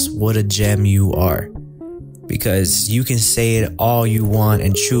just what a gem you are. Because you can say it all you want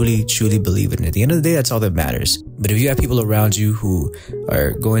and truly, truly believe it. And at the end of the day, that's all that matters. But if you have people around you who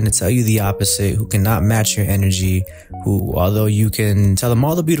are going to tell you the opposite, who cannot match your energy, who, although you can tell them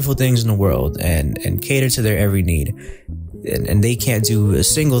all the beautiful things in the world and cater to their every need, and they can't do a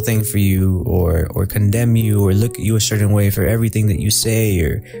single thing for you or condemn you or look at you a certain way for everything that you say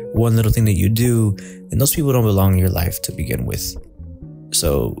or one little thing that you do, then those people don't belong in your life to begin with.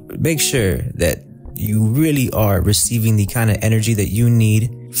 So make sure that you really are receiving the kind of energy that you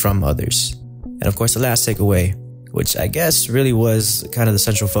need from others. And of course, the last takeaway, which I guess really was kind of the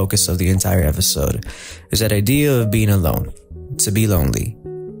central focus of the entire episode, is that idea of being alone, to be lonely.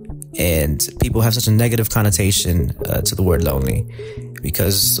 And people have such a negative connotation to the word lonely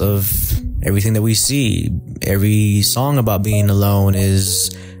because of everything that we see. Every song about being alone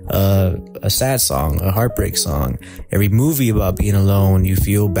is a sad song, a heartbreak song. Every movie about being alone, you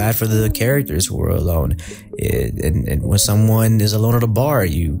feel bad for the characters who are alone. And when someone is alone at a bar,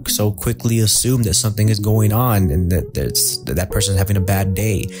 you so quickly assume that something is going on and that person is having a bad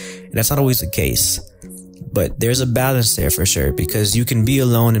day. And that's not always the case. But there's a balance there for sure, because you can be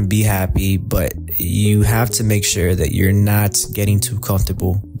alone and be happy, but you have to make sure that you're not getting too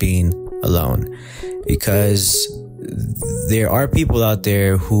comfortable being alone, because there are people out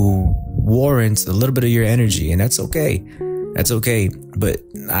there who warrant a little bit of your energy, and that's okay. That's okay. But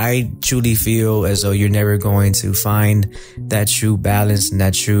I truly feel as though you're never going to find that true balance and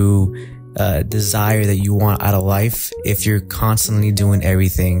that true desire that you want out of life if you're constantly doing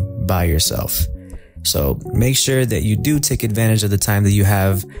everything by yourself. So make sure that you do take advantage of the time that you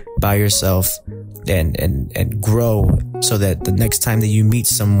have by yourself and grow, so that the next time that you meet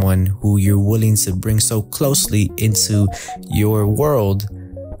someone who you're willing to bring so closely into your world,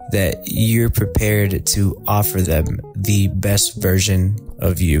 that you're prepared to offer them the best version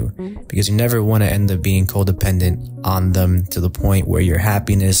of you, because you never want to end up being codependent on them to the point where your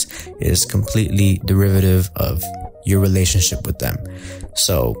happiness is completely derivative of your relationship with them.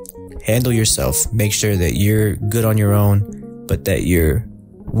 So handle yourself. Make sure that you're good on your own, but that you're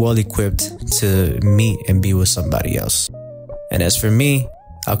well equipped to meet and be with somebody else. And as for me,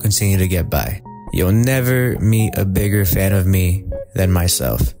 I'll continue to get by. You'll never meet a bigger fan of me than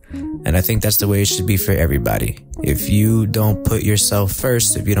myself. And I think that's the way it should be for everybody. If you don't put yourself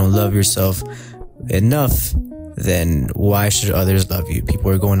first, if you don't love yourself enough, then why should others love you?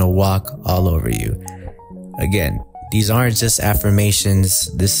 People are going to walk all over you. Again, these aren't just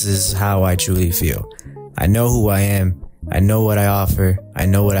affirmations. This is how I truly feel. I know who I am. I know what I offer. I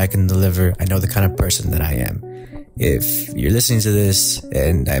know what I can deliver. I know the kind of person that I am. If you're listening to this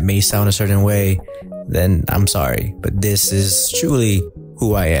and that may sound a certain way, then I'm sorry. But this is truly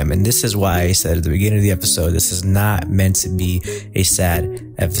who I am. And this is why I said at the beginning of the episode, this is not meant to be a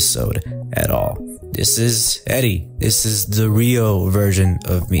sad episode at all. This is Eddie. This is the real version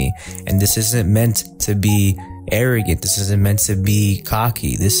of me. And this isn't meant to be arrogant. This isn't meant to be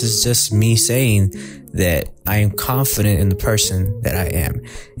cocky. This is just me saying that I am confident in the person that I am.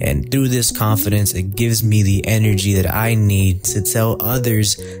 And through this confidence, it gives me the energy that I need to tell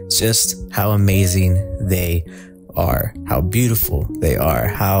others just how amazing they are, how beautiful they are,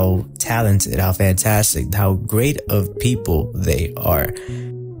 how talented, how fantastic, how great of people they are.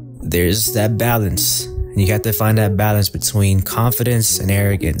 There's that balance. And you got to find that balance between confidence and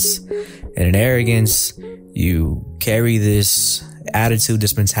arrogance. And in arrogance, you carry this attitude,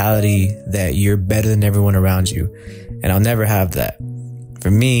 this mentality that you're better than everyone around you. And I'll never have that.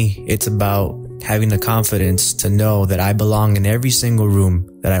 For me, it's about having the confidence to know that I belong in every single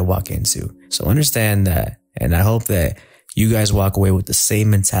room that I walk into. So understand that. And I hope that you guys walk away with the same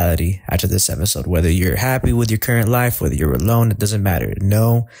mentality after this episode. Whether you're happy with your current life, whether you're alone, it doesn't matter.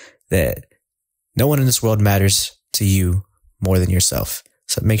 Know that no one in this world matters to you more than yourself.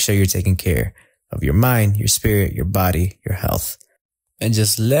 So make sure you're taking care of your mind, your spirit, your body, your health. And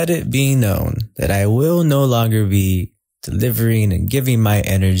just let it be known that I will no longer be delivering and giving my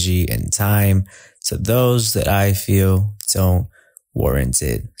energy and time to those that I feel don't warrant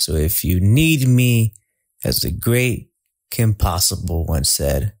it. So if you need me, as the great Kim Possible once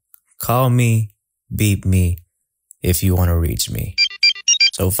said, call me, beep me, if you want to reach me.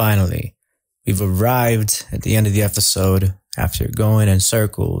 So finally, we've arrived at the end of the episode after going in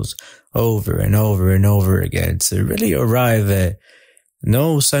circles over and over and over again to really arrive at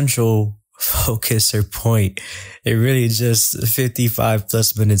no central focus or point. It really just 55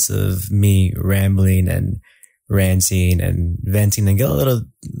 plus minutes of me rambling and ranting and venting and get a little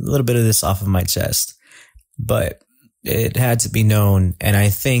bit of this off of my chest. But it had to be known. And I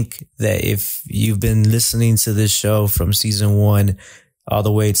think that if you've been listening to this show from season 1 all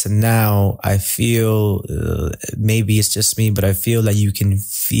the way to now, I feel maybe it's just me, but I feel that you can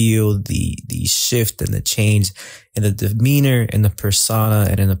feel the shift and the change in the demeanor and the persona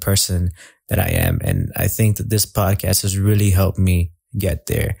and in the person that I am. And I think that this podcast has really helped me get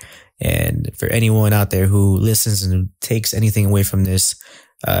there. And for anyone out there who listens and takes anything away from this,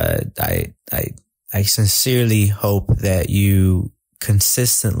 I sincerely hope that you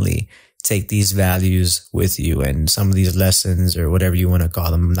consistently take these values with you and some of these lessons or whatever you want to call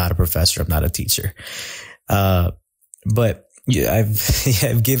them. I'm not a professor. I'm not a teacher. But Yeah,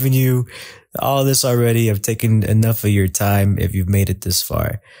 I've given you all this already. I've taken enough of your time if you've made it this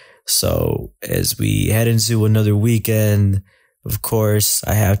far. So as we head into another weekend, of course,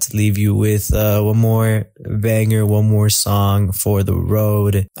 I have to leave you with one more banger, one more song for the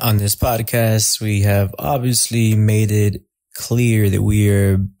road. On this podcast, we have obviously made it clear that we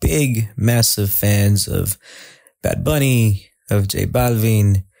are big, massive fans of Bad Bunny, of J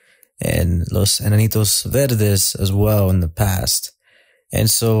Balvin, and Los Enanitos Verdes as well in the past. And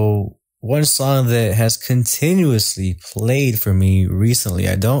so one song that has continuously played for me recently,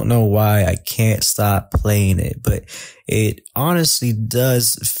 I don't know why I can't stop playing it, but it honestly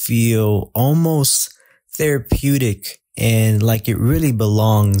does feel almost therapeutic and like it really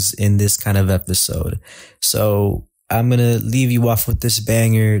belongs in this kind of episode. So I'm going to leave you off with this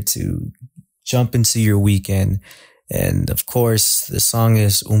banger to jump into your weekend. And of course, the song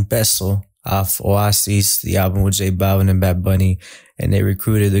is Un Peso off Oasis, the album with J Balvin and Bad Bunny. And they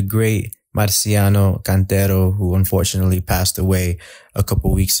recruited the great Marciano Cantero, who unfortunately passed away a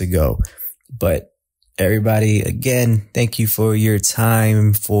couple weeks ago. But everybody, again, thank you for your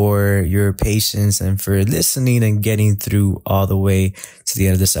time, for your patience, and for listening and getting through all the way to the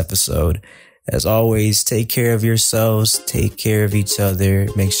end of this episode. As always, take care of yourselves, take care of each other,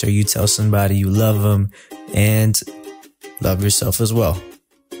 make sure you tell somebody you love them, and love yourself as well.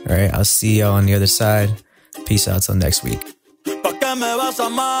 All right, I'll see y'all on the other side. Peace out till next week. ¿Pa' qué me vas a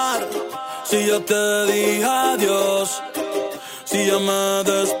amar si yo te dije adiós? Si yo me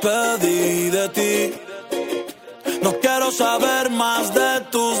despedí de ti. No quiero saber más de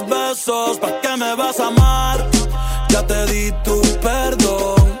tus besos. ¿Pa' qué me vas a amar? Ya te di tu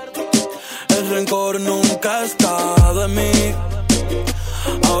perdón. El rencor nunca ha estado en mí.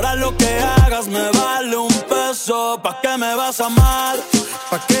 Ahora lo que hagas me vale un peso. ¿Pa' qué me vas a amar?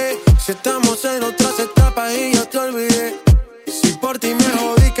 ¿Pa' qué? Si estamos en otras etapas y yo te olvidé. Si por ti me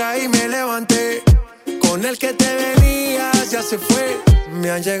jodí, caí y me levanté. Con el que te venías ya se fue.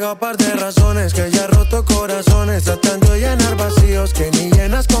 Me han llegado par de razones que ya he roto corazones, tratando de llenar vacíos que ni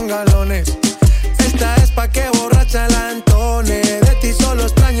llenas con galones. Esta es pa' que borracha la entone. De ti solo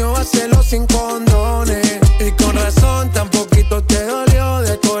extraño hacerlo sin condones. Y con razón tan poquito te dolió.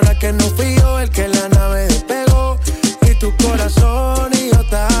 De cora que no fui yo el que la nave despegó. Y tu corazón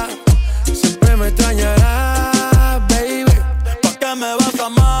idiota siempre me extrañará, baby. ¿Pa' qué me vas a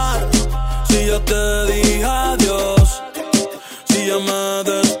amar si yo te dije adiós? Si yo me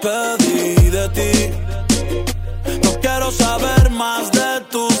despedí de ti. No quiero saber más de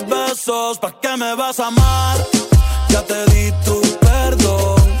tus besos. ¿Pa' qué me vas a amar? Ya te di tu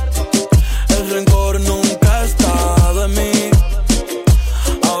perdón. El rencor nunca ha estado en mí.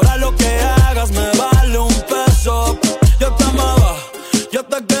 Ahora lo que hagas me vale un peso. Yo te amaba, yo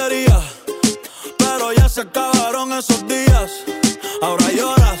te quería, pero ya se acabaron esos días. Ahora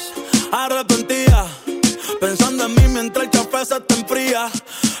lloras, arrepentida, pensando en mí mientras el café se te enfría.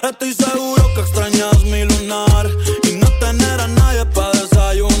 Estoy seguro que extrañas mi lunar y no tener a nadie para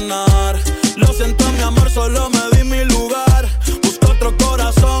desayunar. Lo siento, mi amor, solo me di mi lugar. Busco otro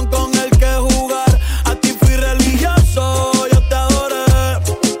corazón con el que jugar. A ti fui religioso, yo te adoré.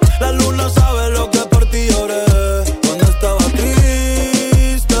 La luna sabe lo que por ti lloré. Cuando estaba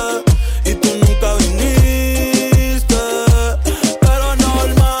triste y tú nunca viniste. Pero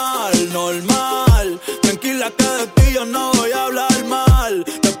normal, normal. Tranquila que de ti yo no voy a hablar mal.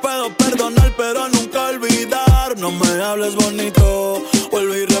 Te puedo perdonar pero nunca olvidar. No me hables bonito,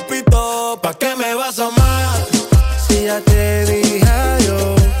 vuelvo y repito. ¿Pa' qué me vas a amar? Si ya te dije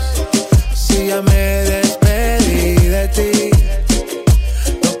adiós, si ya me despedí de ti.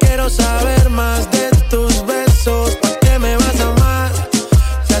 No quiero saber más de tus besos. ¿Pa' qué me vas a amar?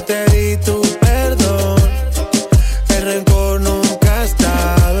 Ya te di tu perdón. El rencor nunca ha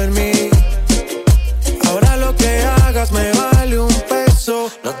estado en mí. Ahora lo que hagas me vale un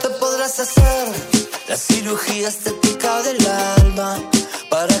peso. No te podrás hacer la cirugía estética del alma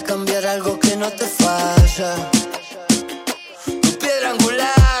para cambiar algo que no te falla. Tu piedra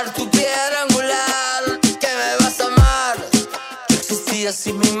angular, que me vas a amar. Tú existías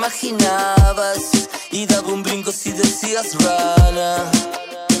si me imaginabas y daba un brinco si decías rana.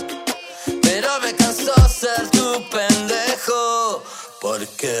 Pero me cansó ser tu pendejo,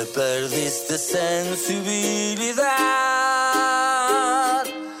 porque perdiste sensibilidad.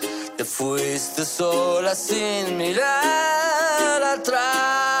 Te fuiste sola sin mirar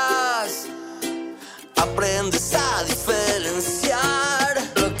atrás. Aprendes a diferenciar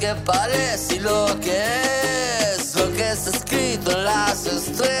lo que parece y lo que es. Lo que está escrito en las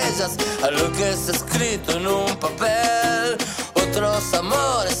estrellas a lo que está escrito en un papel. Otros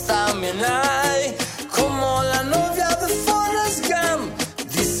amores también hay, como la novia de Forrest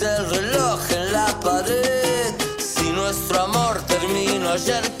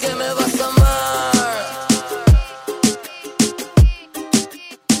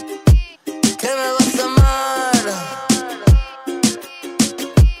me vas a amar,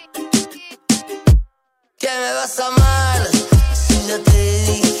 que me vas a amar. Si ya te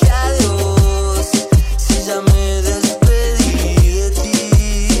dije adiós, si ya me despedí de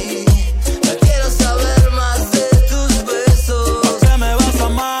ti, no quiero saber más de tus besos. Que me vas a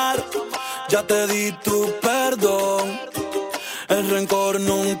amar, ya te di tu perdón. El rencor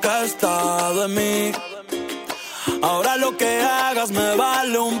nunca ha estado en mí. Ahora lo que hagas me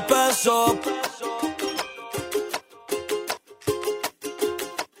vale un peso.